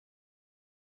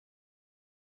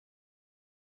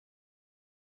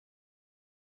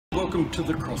welcome to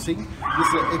The Crossing. This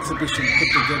is an exhibition put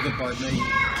together by me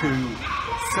to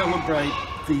celebrate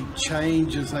the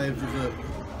changes over the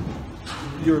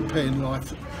European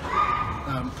life,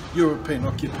 European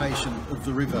occupation of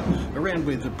the river, around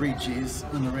where the bridge is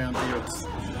and around there. It's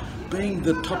being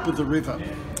the top of the river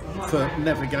for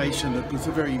navigation. It was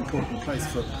a very important place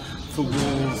for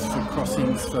walls, for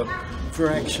crossings,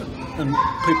 for action, and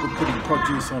people putting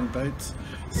produce on boats.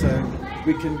 So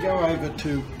we can go over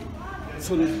to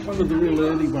sort of one of the real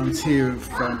early ones here of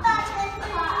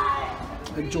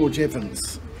George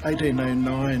Evans,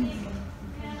 1809.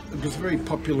 It was a very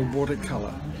popular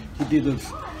watercolour. He did of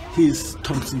his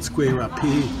Thompson Square up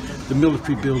here, the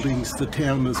military buildings, the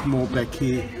town is more back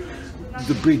here,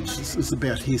 the bridge is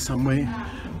about here somewhere,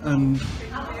 and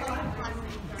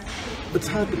it's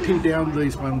hard to pin down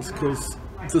these ones because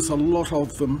there's a lot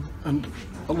of them, and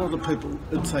a lot of people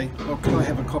would say, oh, can I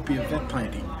have a copy of that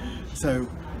painting? So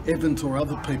Evans or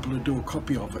other people would do a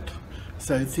copy of it.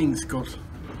 So things got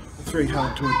very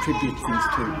hard to attribute things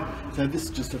to. So this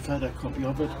is just a photocopy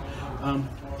of it.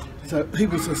 So he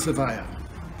was a surveyor.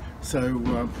 So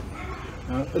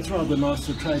it's rather nice,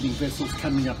 the trading vessels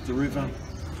coming up the river.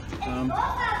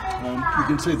 You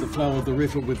can see the flow of the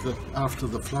river with after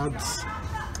the floods.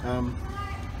 And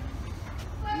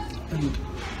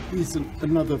here's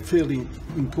another fairly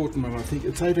important one, I think.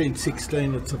 It's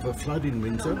 1816, it's of a flood in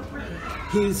Windsor.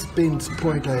 Here's Ben's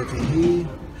Point over here,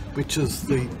 which is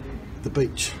the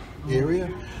beach area,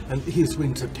 and here's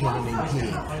Windsor town in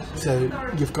here. So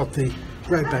you've got the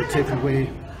rowboats everywhere.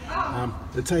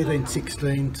 It's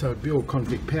 1816, so it'd be all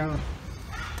convict power.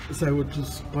 So it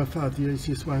was by far the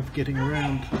easiest way of getting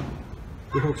around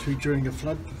the Hawkesbury during a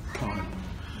flood time.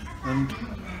 And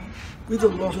with a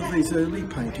lot of these early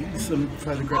paintings and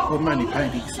photographs, or mainly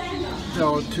paintings, they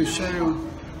were to show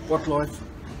what life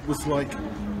was like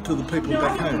to the people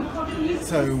back home.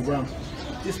 So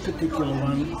this particular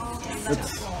one,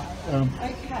 it's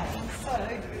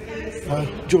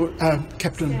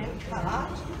Captain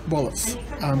Wallace.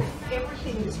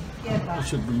 I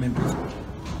should remember.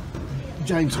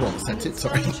 James Wallace, that's it,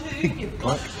 sorry.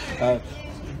 Right.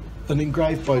 An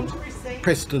engraved by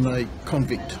Preston, a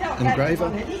convict engraver.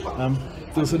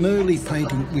 There's an early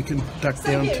painting we can duck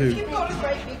down to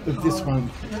of this one.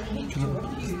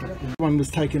 One was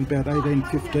taken about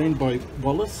 1815 by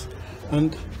Wallace,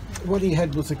 and what he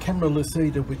had was a camera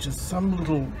lucida, which is some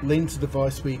little lens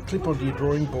device where you clip onto your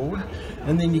drawing board,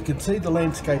 and then you can see the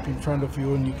landscape in front of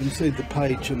you and you can see the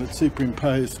page, and it's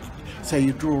superimposed, so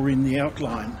you draw in the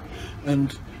outline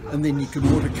and then you can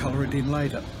watercolour it in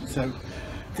later. So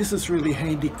this is really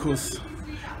handy because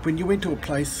when you went to a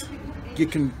place you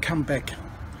can come back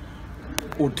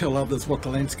or tell others what the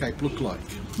landscape looked like.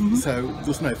 So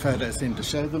there's no photos then to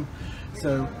show them.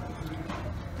 So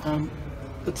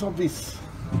it's obvious.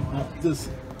 There's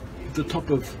the top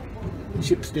of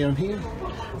ships down here,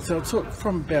 so it's sort of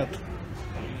from about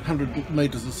 100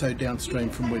 metres or so downstream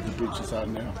from where the bridges are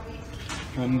now.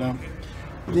 And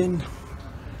then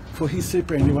for his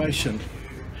superannuation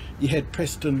you had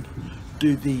Preston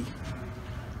do the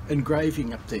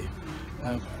engraving up there.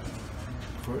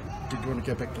 Did you want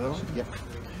to go back to that one? Yep.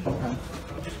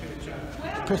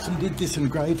 Preston did this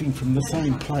engraving from the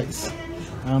same place.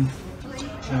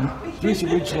 These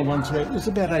original ones were, it was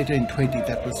about 1820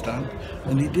 that was done,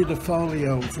 and he did a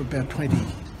folio of about 20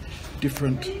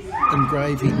 different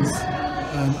engravings,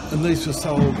 and these were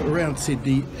sold around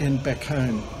Sydney and back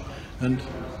home, and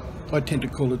I tend to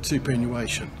call it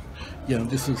superannuation. Yeah,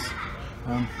 this is,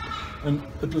 and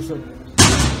it was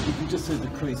you can just see the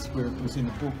crease where it was in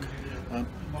a book.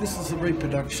 This is a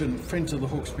reproduction Friends of the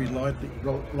Hawkesbury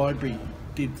Library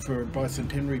did for a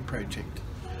bicentenary project.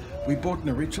 We bought an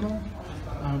original,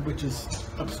 which is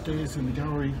upstairs in the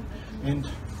gallery, and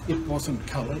it wasn't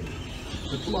coloured,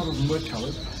 but a lot of them were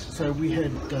coloured, so we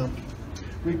had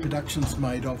reproductions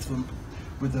made of them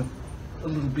with a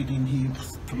little bit in here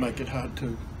to make it hard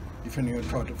to, if anyone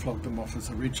tried to flog them off as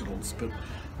originals. But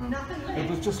it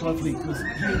was just lovely because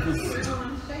here was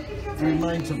the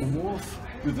remains of a wharf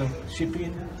with a ship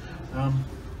in.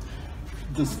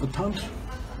 There's the punt,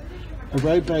 a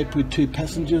rowboat with 2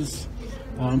 passengers,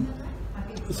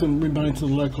 some remains of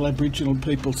the local Aboriginal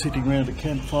people sitting around a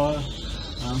campfire.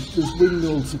 There's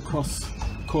windmills across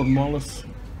Cornwallis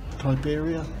type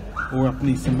area, or up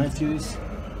near St Matthews,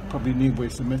 probably near where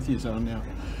St Matthews are now.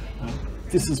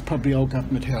 This is probably old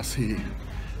Government House here,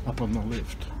 up on the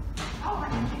left.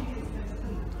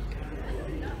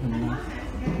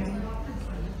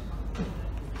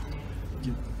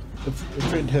 A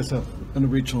friend has an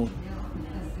original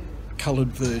coloured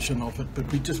version of it,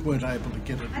 but we just weren't able to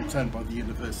get it. It's owned by the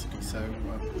university, so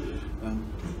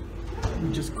we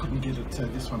just couldn't get it, so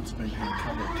this one's been hand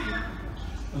coloured here.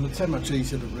 And it's so much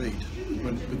easier to read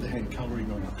with the hand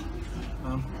colouring on it.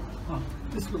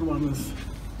 This little one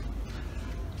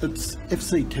it's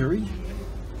FC Terry.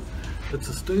 It's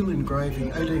a steel engraving,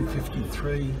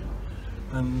 1853,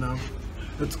 and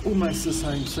it's almost the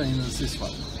same scene as this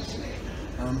one.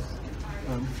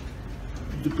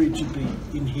 The bridge would be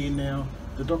in here now.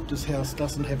 The doctor's house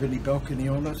doesn't have any balcony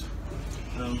on it.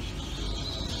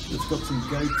 It's got some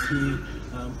gates here,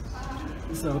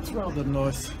 so it's rather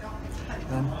nice.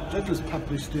 That was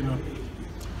published in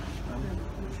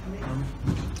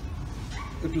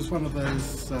it was one of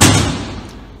those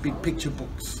big picture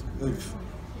books of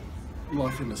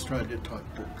life in Australia type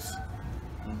books.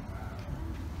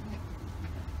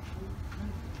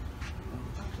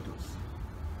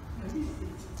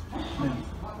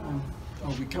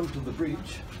 Now, we come to the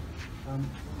bridge.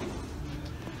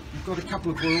 We've got a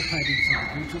couple of oil paintings on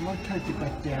the bridge. I might take you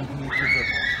back down here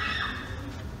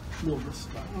to the water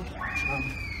start.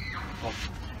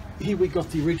 Here we got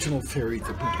the original ferry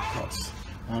that went across.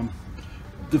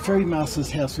 The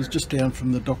ferrymaster's house was just down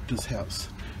from the doctor's house,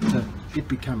 so it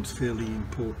becomes fairly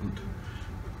important.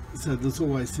 So there's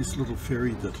always this little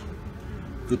ferry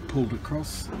that pulled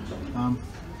across.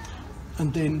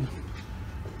 And then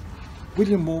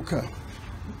William Walker,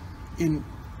 in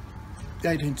the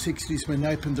 1860s, when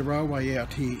they opened the railway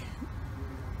out here,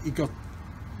 he got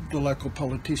the local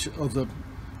politician or the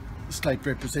state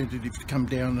representative to come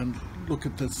down and look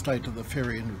at the state of the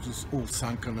ferry, and it was all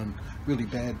sunken and really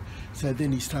bad. So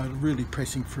then he started really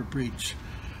pressing for a bridge.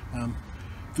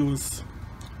 There was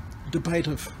debate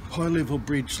of high level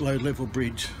bridge, low level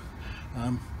bridge.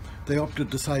 They opted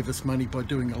to save us money by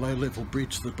doing a low level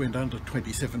bridge that went under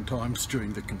 27 times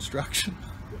during the construction.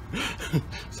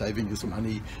 Saving us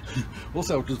money.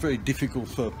 Also, it was very difficult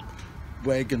for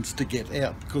wagons to get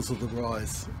out because of the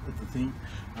rise of the thing.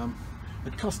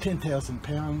 It cost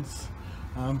 £10,000.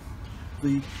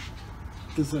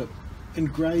 There's an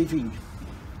engraving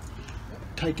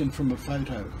taken from a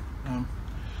photo.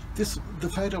 The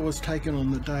photo was taken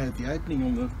on the day of the opening,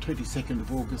 on the 22nd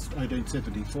of August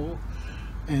 1874,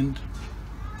 and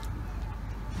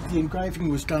the engraving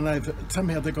was done over,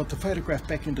 somehow they got the photograph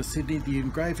back into Sydney. The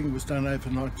engraving was done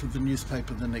overnight for the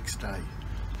newspaper the next day.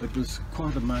 It was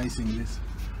quite amazing, this.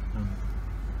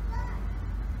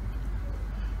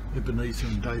 Ebenezer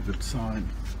and David sign.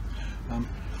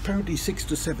 Apparently 6,000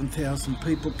 to 7,000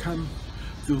 people come.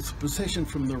 There was a procession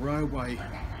from the railway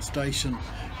station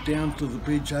down to the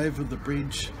bridge, over the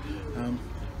bridge.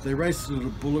 They raced it at a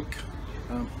bullock.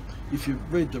 If you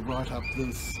read the write-up,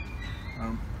 there's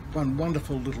one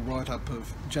wonderful little write-up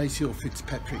of J.C.L.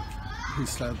 Fitzpatrick, who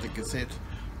started the Gazette,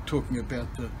 talking about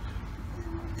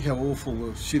how awful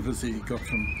the shivers he got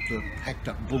from the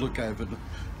hacked-up bullock over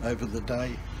the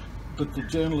day. But the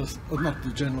journalist, or not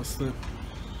the journalist, the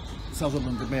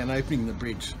Sutherland, the man opening the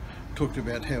bridge, talked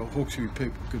about how Hawkesbury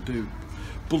people could do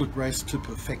bullock race to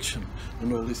perfection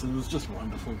and all this, and it was just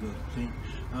wonderful, the thing.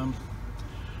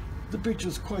 The bridge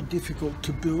was quite difficult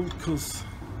to build because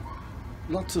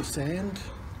lots of sand.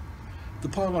 The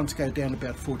pylons go down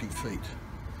about 40 feet,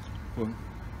 well,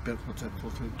 about, what's that,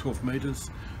 12 metres.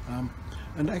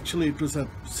 And actually it was a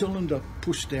cylinder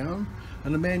pushed down,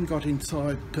 and a man got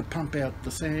inside to pump out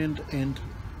the sand and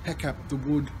hack up the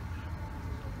wood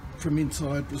from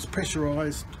inside. It was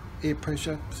pressurised, air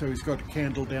pressure, so he's got a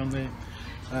candle down there,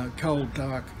 cold,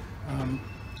 dark, and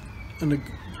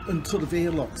sort of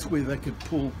airlocks where they could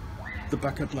pull the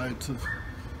bucket loads of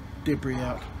debris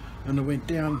out. And it went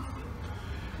down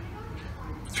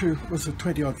through, was it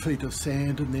 20 odd feet of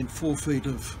sand and then 4 feet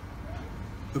of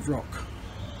rock,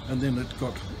 and then it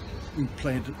got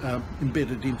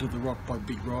embedded into the rock by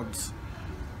big rods,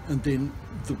 and then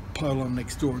the pylon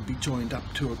next door would be joined up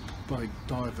to it by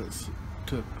divers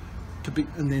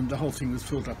and then the whole thing was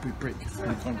filled up with brick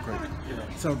and concrete.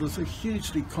 So it was a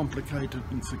hugely complicated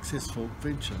and successful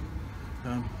venture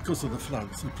because of the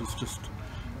floods. It was just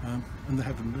and they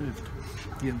haven't moved,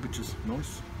 yeah, which is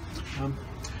nice.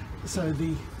 So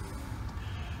the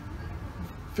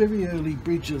very early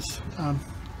bridges, yeah,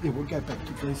 we'll go back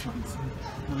to these ones.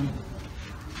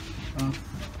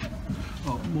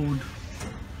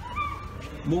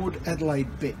 Maud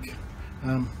Adelaide Beck.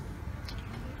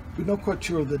 We're not quite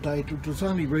sure of the date. It was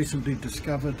only recently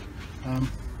discovered.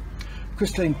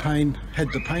 Christine Payne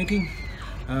had the painting.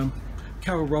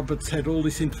 Carol Roberts had all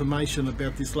this information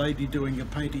about this lady doing a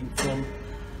painting from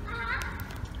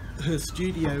her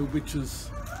studio, which is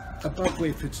above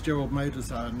where Fitzgerald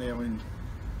Motors are now in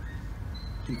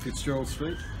Fitzgerald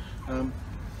Street.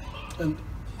 And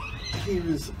here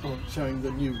is showing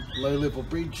the new low-level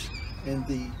bridge. and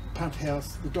the punt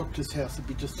house, the doctor's house would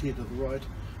be just here to the right.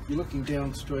 You're looking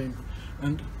downstream,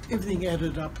 and everything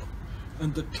added up,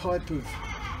 and the type of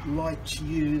light she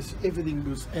used, everything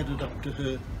was added up to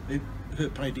her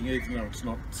painting, even though it's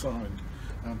not signed.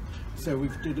 So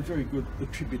we've did a very good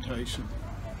attribution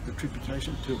to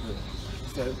her.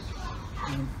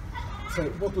 So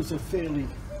what was a fairly,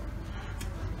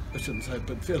 I shouldn't say,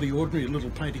 but fairly ordinary little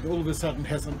painting, all of a sudden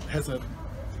has an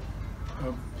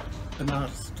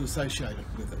artist associated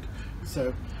with it.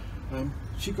 So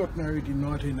she got married in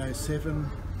 1907,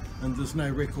 and there's no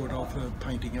record of her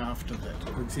painting after that,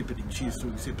 or exhibiting. She used to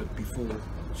exhibit before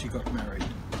she got married.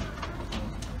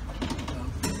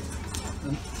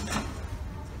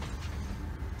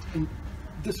 And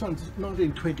this one's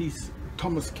 1920s,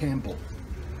 Thomas Campbell,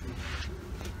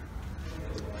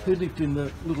 who lived in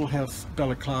the little house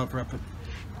Balaclava up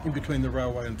in between the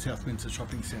railway and South Windsor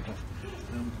Shopping Centre.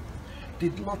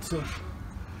 Did lots of,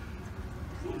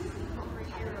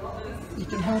 you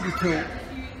can hardly tell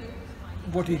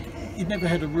what he never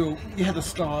had a real, he had a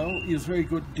style, he was very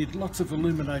good, did lots of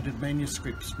illuminated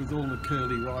manuscripts with all the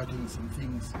curly writings and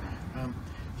things.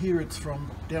 Here it's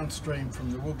from downstream from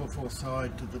the Wilberforce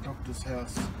side to the doctor's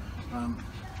house,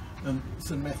 and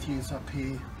St Matthew's up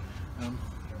here.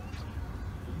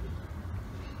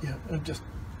 Yeah, and just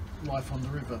life on the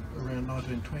river around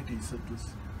 1920s. It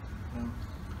was,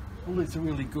 all these are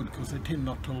really good because they tend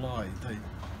not to lie. They,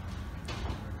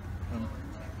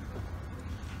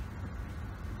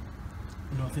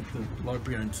 and I think the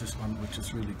library owns this one, which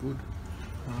is really good.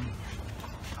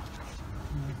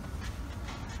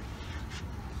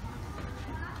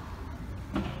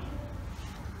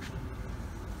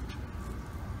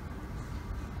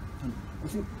 I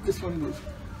think this one was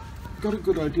got a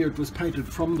good idea. It was painted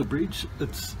from the bridge.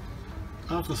 It's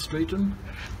Arthur Streeton,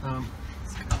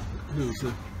 who was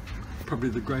probably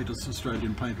the greatest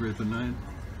Australian painter ever known,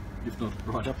 if not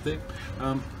right up there.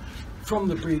 From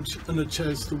the bridge, and it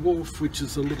shows the wharf, which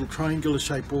is a little triangular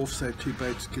shaped wharf, so two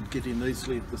boats could get in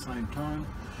easily at the same time.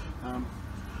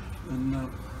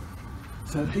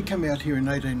 So he came out here in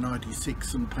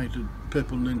 1896 and painted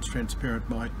Purple Noon's Transparent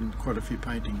Night and quite a few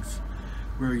paintings,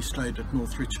 where he stayed at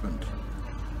North Richmond.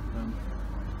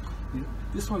 Yeah.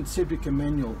 This one's Cedric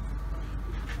Emanuel.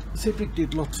 Cedric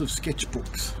did lots of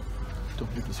sketchbooks. Do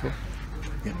I do this right?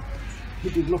 Yeah. He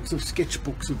did lots of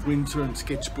sketchbooks of Windsor and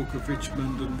sketchbook of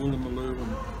Richmond and Woolloomooloo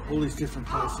and all these different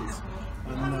places.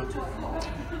 And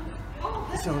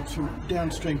so it's from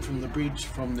downstream from the bridge,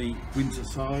 from the Windsor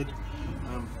side.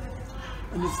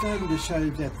 And it's starting to show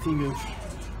that thing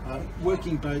of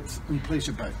working boats and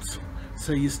pleasure boats.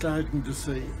 So you're starting to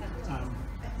see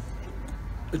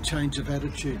a change of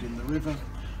attitude in the river.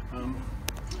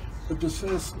 It was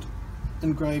first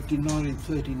engraved in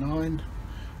 1939,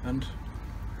 and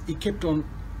he kept on,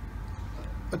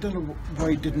 I don't know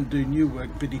why he didn't do new work,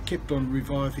 but he kept on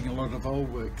reviving a lot of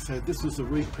old work. So this was a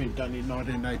reprint done in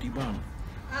 1981,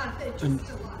 and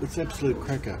it's absolute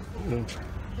cracker.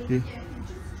 Yeah.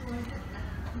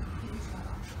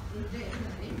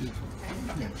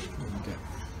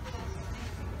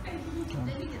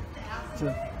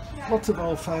 So lots of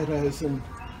old photos, and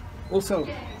also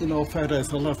in old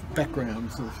photos I love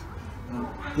backgrounds of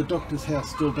the doctor's house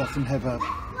still doesn't have a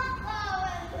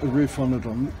roof on it,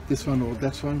 on this one or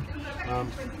that one.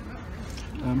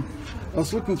 I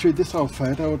was looking through this old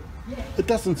photo, it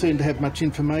doesn't seem to have much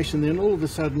information, then all of a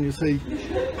sudden you see,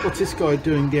 what's this guy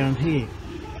doing down here?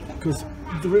 Because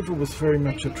the river was very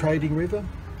much a trading river,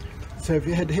 so if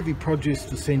you had heavy produce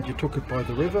to send, you took it by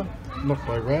the river, not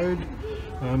by road.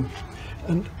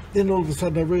 And then all of a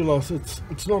sudden I realised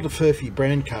it's not a Furphy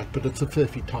brand cart, but it's a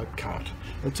Furphy type cart.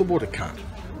 It's a water cart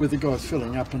where the guy's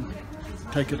filling up and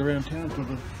take it around town to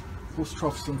the horse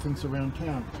troughs and things around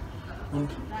town.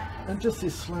 And just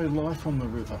this slow life on the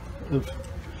river of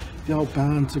the old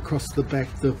barns across the back.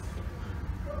 The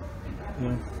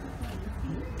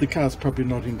car's probably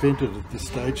not invented at this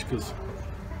stage because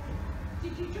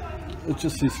it's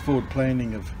just this forward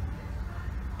planning of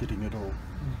getting it all.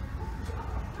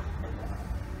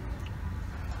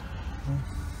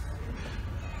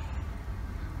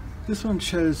 This one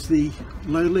shows the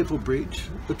low-level bridge.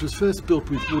 It was first built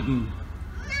with wooden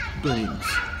beams,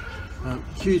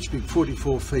 huge big,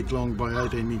 44 feet long by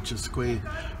 18 inches square,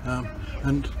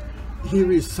 and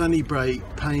here is Sunnybray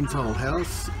Payne's old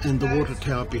house and the water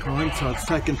tower behind, so it's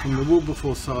taken from the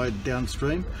Wilberforce side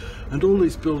downstream, and all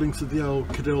these buildings are the old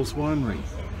Cadell's winery,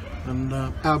 and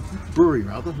brewery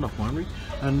rather, not winery,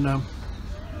 and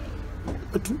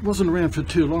it wasn't around for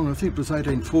too long. I think it was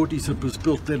 1840s it was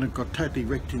built, then it got totally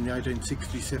wrecked in the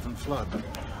 1867 flood.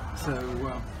 So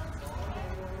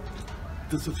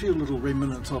there's a few little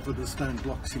remnants of it as stone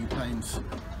blocks in Payne's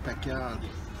backyard.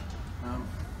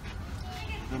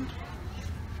 And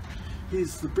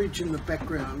here's the bridge in the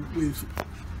background with,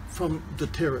 from the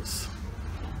terrace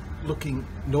looking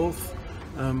north,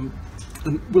 and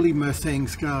Willie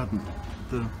Mersang's garden,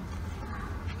 the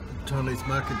Chinese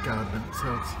market garden.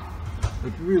 So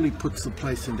it really puts the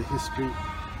place into history.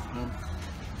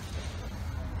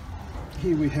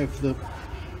 Here we have the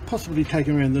possibly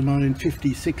taken around the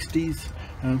 1950s, 60s,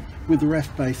 with the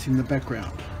RAF base in the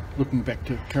background, looking back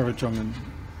to Kurrajong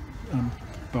and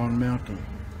Bowen Mountain.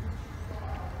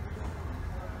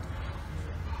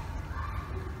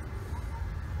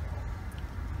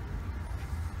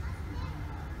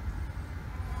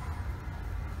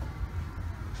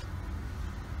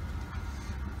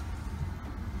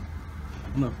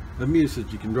 No, amused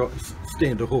that you can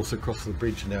stand a horse across the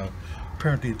bridge now.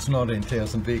 Apparently it's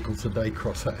 19,000 vehicles a day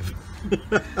cross over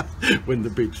when the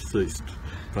bridge ceased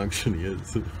functioning.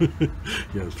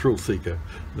 It's thrill seeker,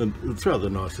 and it's rather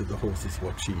nice that the horse is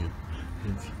watching it.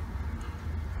 It's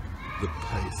the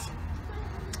pace.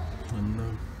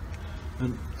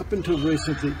 And up until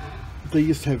recently they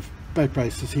used to have boat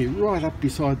races here right up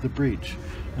beside the bridge,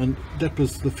 and that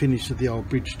was the finish of the old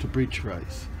bridge to bridge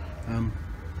race.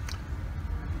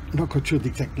 Not quite sure the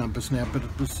exact numbers now, but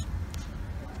it was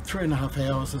 3.5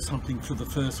 hours or something for the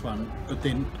first one, but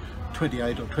then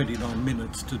 28 or 29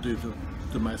 minutes to do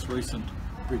the most recent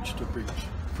bridge to bridge,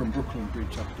 from Brooklyn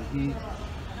Bridge up to here.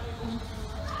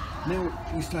 Now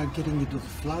we start getting into the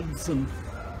floods and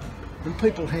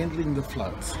people handling the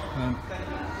floods,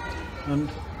 and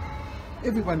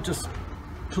everyone just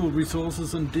pooled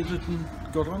resources and did it and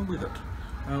got on with it.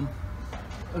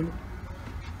 And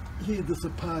here there's a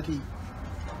party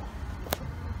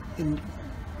in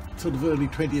sort of early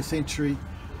 20th century,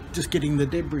 just getting the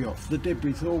debris off. The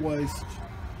debris always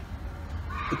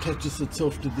attaches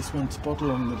itself to this one spot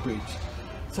along the bridge,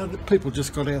 so that people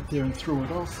just got out there and threw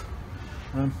it off.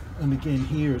 And again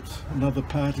here it's another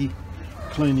party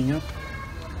cleaning up.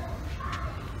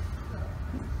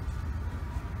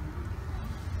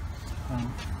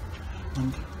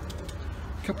 And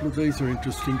a couple of these are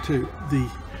interesting too.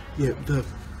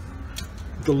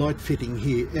 The light fitting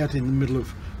here out in the middle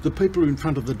of the people in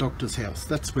front of the doctor's house.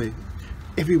 That's where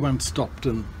everyone stopped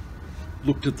and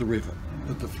looked at the river,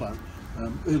 at the flood.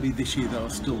 Early this year they were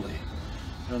still there.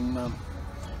 And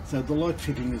so the light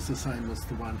fitting is the same as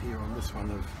the one here on this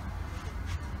one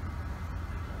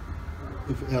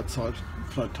of outside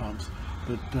flood times.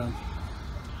 But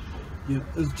yeah,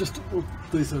 it's just, well,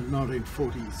 these are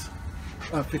 1940s,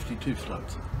 52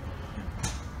 floods.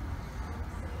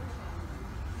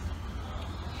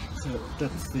 So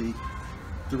that's the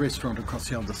restaurant across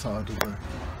the other side of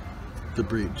the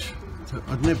bridge. So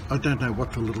I don't know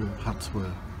what the little huts were.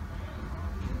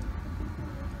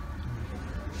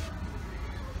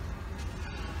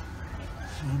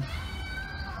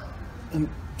 And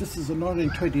this is a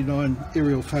 1929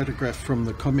 aerial photograph from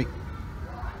the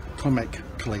Comac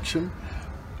collection.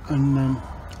 And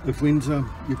of Windsor,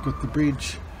 you've got the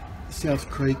bridge, South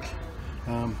Creek,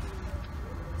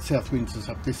 South Windsor's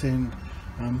up this end.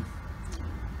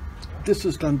 This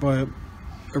was done by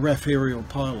a RAF aerial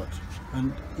pilot,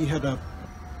 and he had an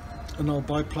old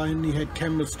biplane. He had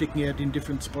cameras sticking out in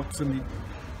different spots, and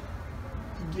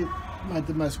he made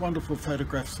the most wonderful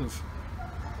photographs of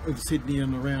Sydney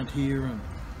and around here. And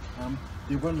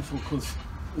they're wonderful because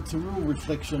it's a real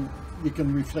reflection. You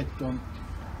can reflect on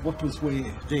what was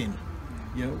where then,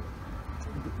 you know,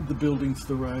 the buildings,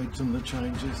 the roads and the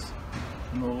changes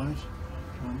and all that.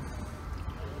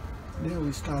 Now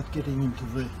we start getting into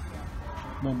the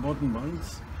more modern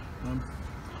ones.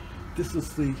 This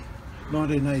is the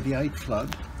 1988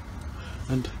 flood,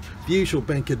 and the usual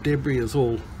bank of debris is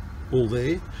all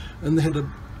there, and they had a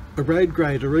road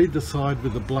grader either side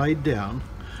with a blade down,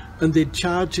 and they'd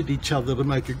charge at each other to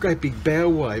make a great big bow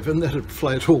wave, and that'd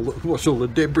wash all the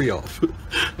debris off.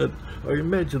 And I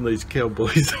imagine these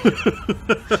cowboys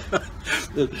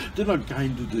they're not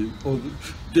going to do, or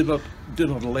they're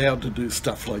not allowed to do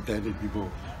stuff like that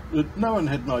anymore. But no one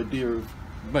had an idea of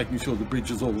making sure the bridge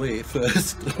is all there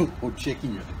first, or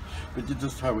checking it. But you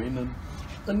just throw in,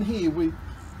 and here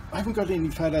I haven't got any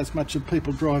photos much of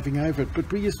people driving over it,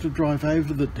 but we used to drive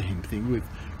over the damn thing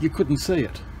you couldn't see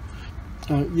it.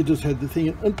 You just had the thing,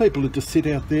 and people would just sit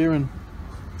out there and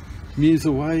muse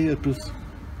away. It was,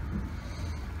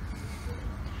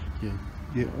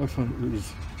 yeah, I found it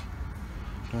was,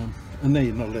 and now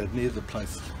you're not allowed near the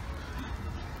place.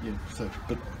 Yeah, so,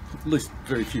 but at least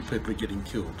very few people are getting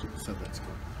killed, so that's good.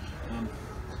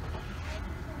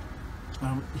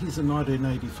 Here's a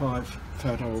 1985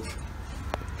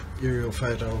 aerial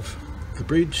photo of the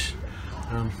bridge,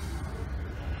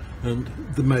 and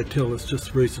the motel has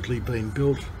just recently been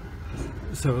built,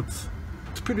 so it's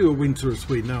pretty well Windsor as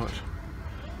we know it.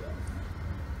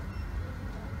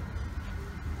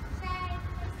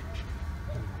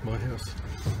 My house.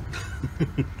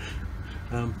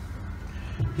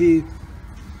 Here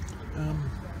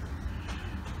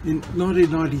in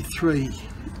 1993,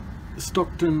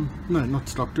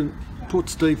 Port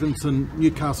Stephens and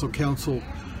Newcastle Council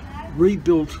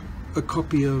rebuilt a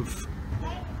copy of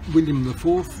William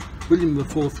IV. William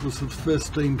IV was the first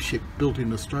steamship built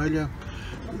in Australia,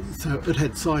 so it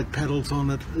had side paddles on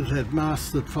it, it had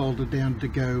masts that folded down to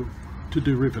go to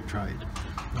do river trade,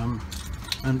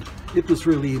 and it was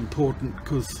really important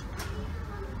because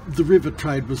the river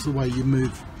trade was the way you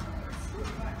move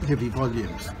heavy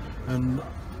volumes, and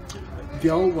the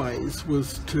old ways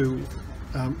was to,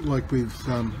 like with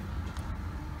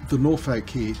the Norfolk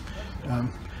here,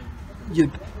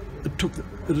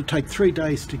 it'd take 3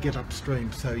 days to get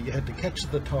upstream, so you had to catch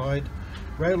the tide,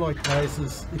 row like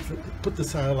blazes, put the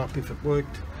sail up if it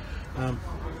worked,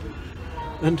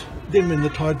 and then when the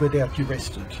tide went out you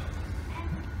rested,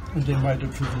 and then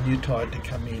waited for the new tide to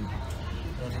come in.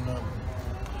 And,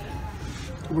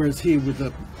 whereas here with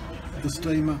the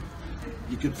steamer,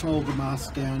 you could fold the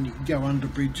mast down, you could go under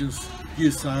bridges,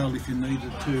 use sail if you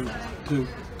needed to,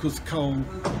 because coal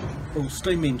or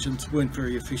steam engines weren't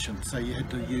very efficient, so you had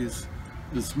to use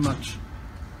as much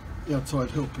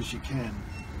outside help as you can.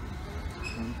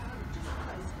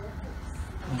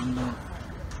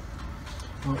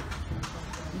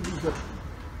 You've got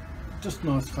just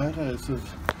nice photos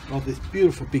of this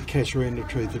beautiful big casuarina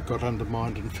tree that got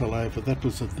undermined and fell over. That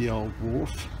was at the old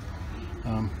wharf,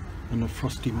 in a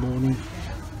frosty morning.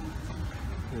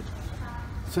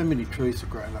 So many trees have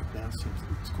grown up now, so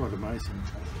it's quite amazing.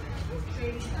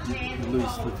 You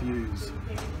lose the views.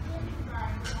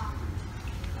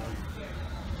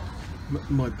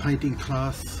 My painting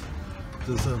class,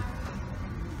 there's a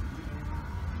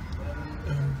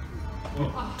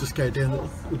you just go down,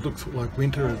 it looks like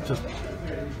winter. It's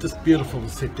just beautiful to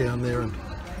sit down there and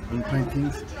paint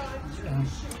things.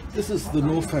 This is the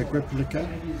Norfolk replica.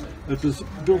 It was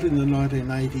built in the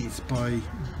 1980s by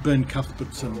Ben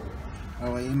Cuthbertson,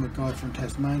 OAM, a guy from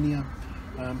Tasmania.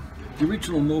 The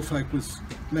original Norfolk was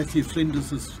Matthew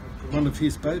Flinders' one of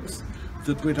his boats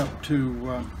that went up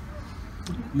to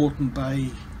Moreton Bay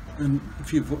and a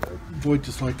few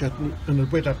voyages like that, and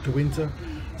it went up to Windsor.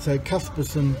 So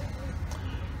Cuthbertson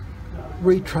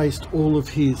retraced all of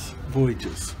his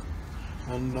voyages,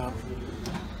 and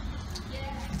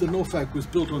the Norfolk was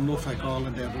built on Norfolk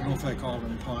Island out of Norfolk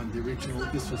Island pine, the original.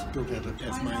 This was built out of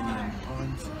Tasmanian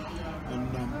pines, and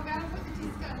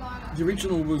the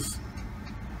original was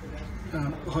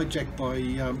hijacked by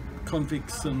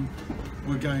convicts and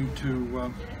were going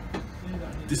to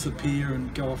disappear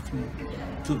and go off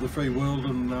to the free world,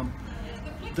 and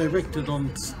they wrecked it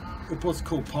on, it was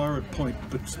called Pirate Point,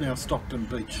 but it's now Stockton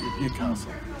Beach in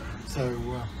Newcastle.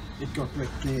 So it got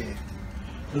wrecked there.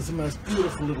 It was the most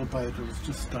beautiful little boat. It was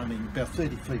just stunning, about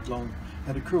 30 feet long,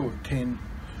 had a crew of 10,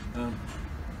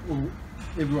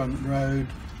 everyone rowed,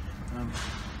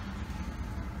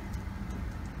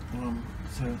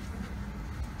 so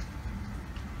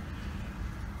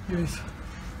yes,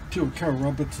 Carol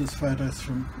Roberts' photos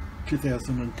from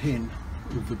 2010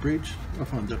 of the bridge. I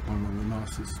find that one of the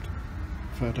nicest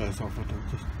photos of it.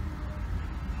 It just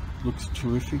looks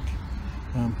terrific.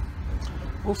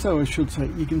 Also, I should say,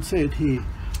 you can see it here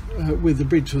where the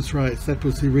bridge was raised. That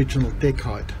was the original deck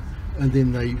height, and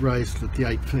then they raised it the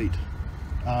 8 feet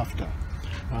after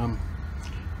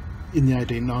in the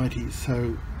 1890s.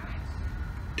 So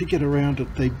to get around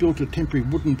it, they built a temporary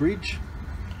wooden bridge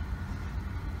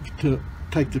to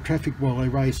take the traffic while they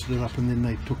raised it up, and then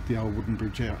they took the old wooden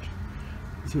bridge out.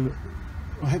 So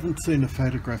I haven't seen a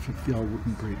photograph of the old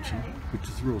wooden bridge, which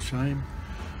is a real shame.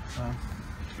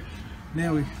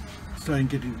 Now we're starting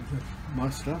to get into my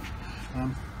stuff.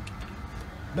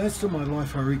 Most of my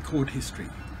life I record history.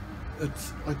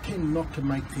 I tend not to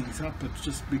make things up, it's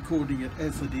just recording it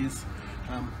as it is.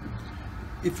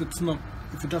 If it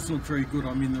doesn't look very good,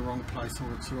 I'm in the wrong place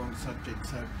or it's the wrong subject.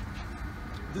 So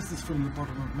this is from the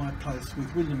bottom of my place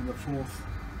with William IV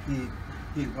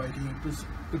here waiting.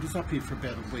 It was up here for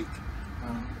about a week,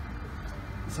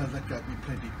 so that gave me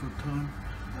plenty of good time.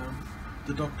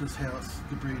 The doctor's house,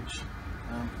 the bridge,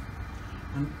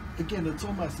 and again it's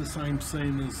almost the same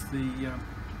scene as the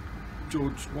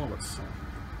George Wallace,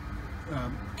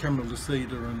 Camera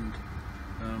Lucida and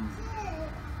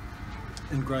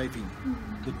engraving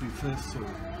that we first saw,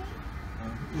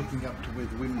 looking up to where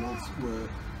the windmills were.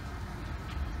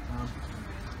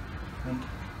 And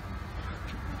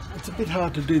it's a bit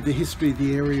hard to do the history of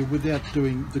the area without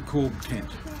doing the Corb tent.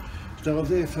 They were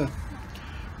there for,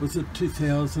 was it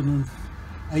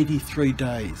 2,083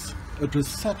 days. It was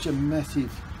such a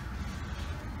massive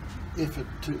effort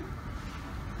to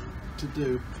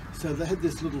do. So they had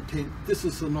this little tent. This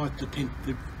was the night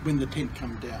when the tent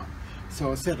came down.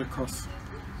 So I sat across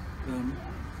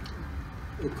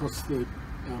the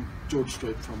George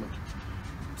Street from it.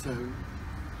 So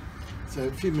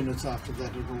a few minutes after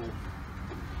that,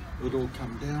 it all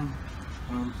come down.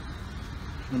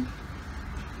 And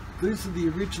these are the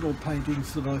original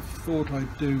paintings that I thought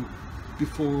I'd do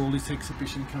before all this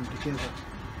exhibition come together.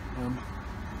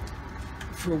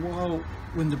 For a while,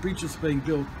 when the bridge was being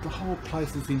built, the whole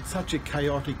place is in such a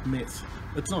chaotic mess.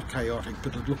 It's not chaotic,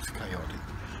 but it looks chaotic.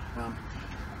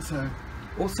 So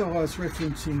also I was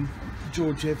referencing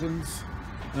George Evans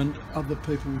and other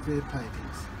people with their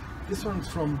paintings. This one's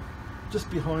from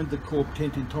just behind the Corb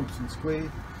tent in Thompson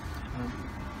Square.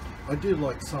 I do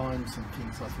like signs and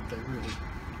things. I think they really,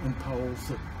 and poles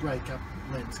that break up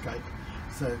landscape.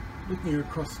 So looking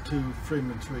across to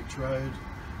Freeman's Reach Road,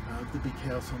 the big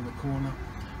house on the corner,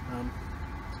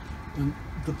 and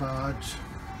the barge,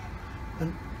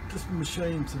 and just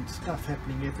machines and stuff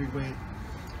happening everywhere.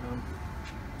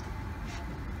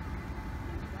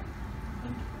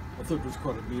 And I thought it was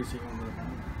quite amusing on the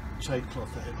shade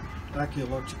cloth they had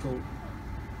archaeological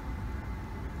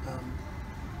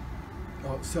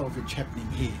salvage happening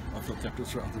here. I thought that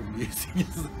was rather amusing,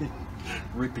 isn't it?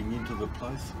 Ripping into the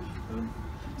place.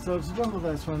 So it's one of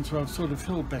those ones where I've sort of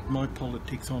held back my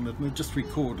politics on it and I just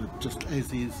recorded just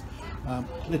as is.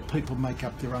 Let people make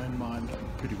up their own mind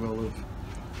pretty well of.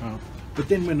 But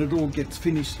then when it all gets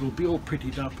finished, it'll be all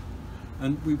prettied up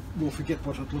and we will forget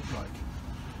what it looked like.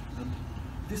 And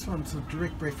this one's a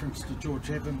direct reference to George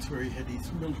Evans, where he had his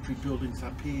military buildings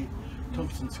up here,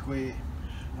 Thompson Square,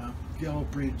 the old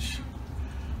bridge,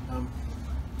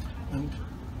 and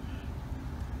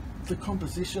the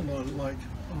composition I like.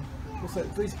 Also,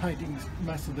 these paintings,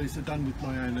 most of these are done with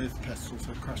my own earth pastels.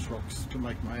 I crush rocks to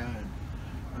make my own.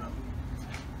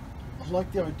 I like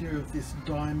the idea of this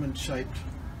diamond-shaped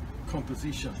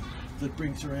composition that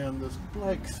brings around this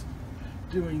blokes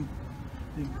doing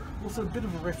things. Also a bit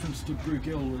of a reference to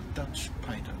Bruegel, a Dutch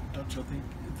painter, I think,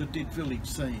 that did village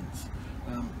scenes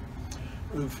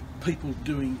of people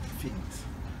doing things.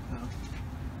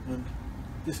 And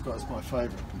this guy's my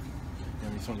favourite. You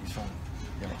know, he's on his phone.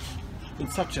 Yeah.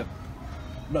 It's such a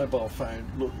mobile phone.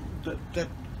 Look, that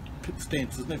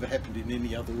stance has never happened in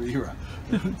any other era.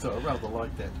 So I rather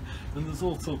like that. And there's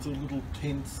all sorts of little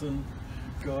tents and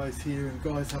guys here and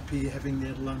guys up here having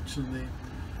their lunch, and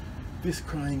this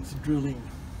crane's drilling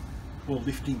or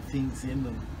lifting things in,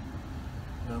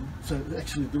 and so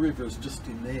actually the river is just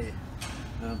in there.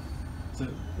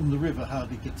 And the river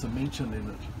hardly gets a mention in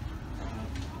it.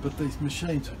 But these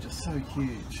machines are just so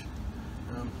huge.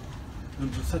 And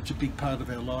it's such a big part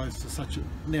of our lives for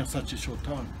now such a short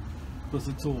time, because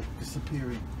it's all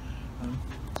disappearing.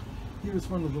 Here is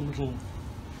one of the little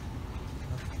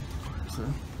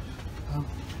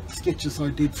sketches I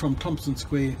did from Thompson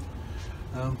Square,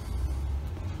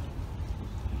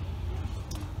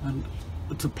 and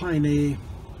it's a plein air.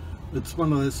 It's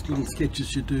one of those little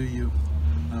sketches you do.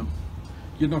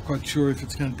 You're not quite sure if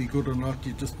it's going to be good or not.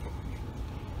 You just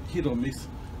hit or miss,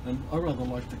 and I rather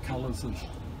like the colours of,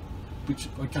 which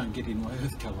I can't get in my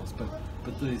earth colours, but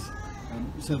these.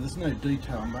 So there's no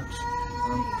detail much.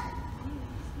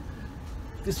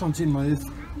 This one's in my earth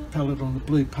palette on the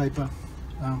blue paper.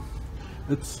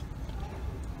 It's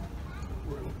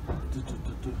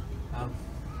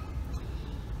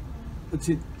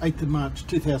in 8th of March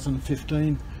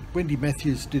 2015. Wendy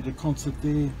Matthews did a concert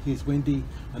there. Here's Wendy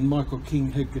and Michael King,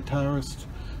 her guitarist.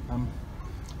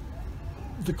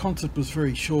 The concert was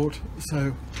very short,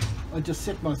 so I just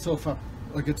set myself up.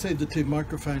 I could see the two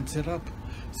microphones set up,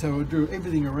 so I drew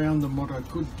everything around them, what I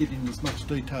could, get in as much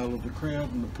detail of the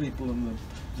crowd and the people and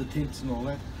the tents and all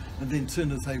that. And then as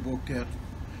soon as they walked out,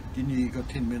 you knew you got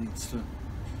 10 minutes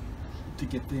to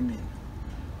get them in.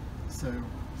 So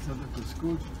that was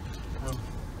good.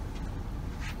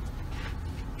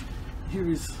 Here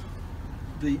is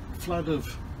the flood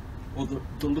of, or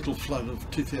the little flood of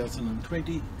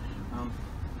 2020.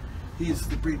 Here's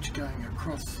the bridge going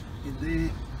across in there,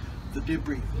 the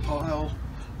debris pile,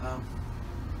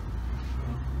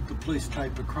 the police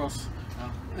tape across,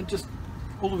 and just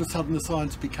all of a sudden the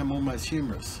signs become almost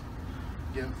humorous.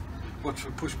 Yeah, watch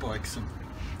for push bikes and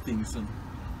things, and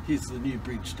here's the new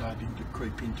bridge starting to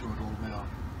creep into it all now.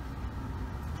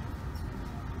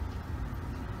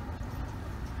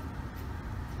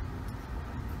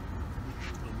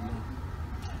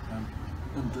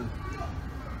 And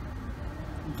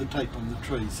the tape on the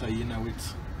tree, so you know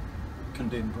it's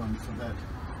condemned one for that.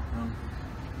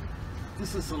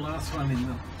 This is the last one in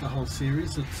the whole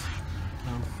series. It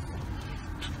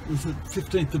was the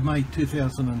 15th of May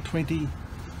 2020.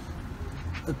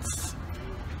 It's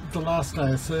the last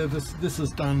day of service. This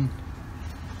is done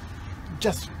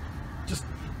just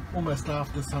almost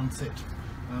after sunset.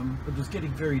 It was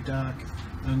getting very dark,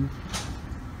 and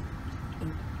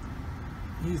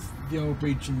here's the old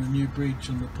bridge and the new bridge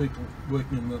and the people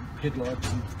working in the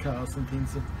headlights and cars and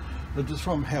things. It was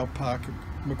from Howe Park,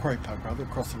 Macquarie Park rather,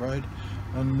 across the road,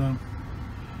 and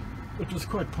it was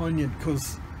quite poignant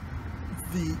because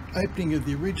the opening of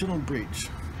the original bridge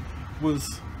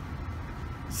was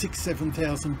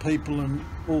 6,000-7,000 people and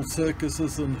all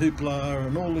circuses and hoopla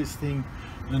and all this thing,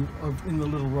 and in the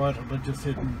little write-up I just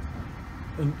said,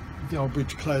 and the old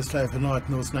bridge closed overnight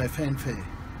and there was no fanfare.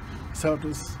 So it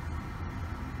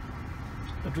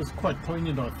was quite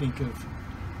poignant, I think, of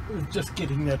just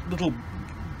getting that little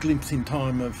glimpse in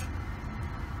time of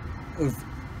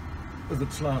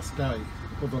its last day,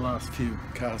 or the last few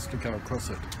cars to go across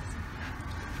it.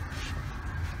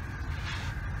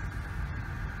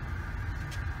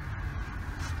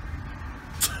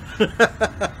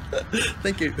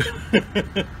 Thank you.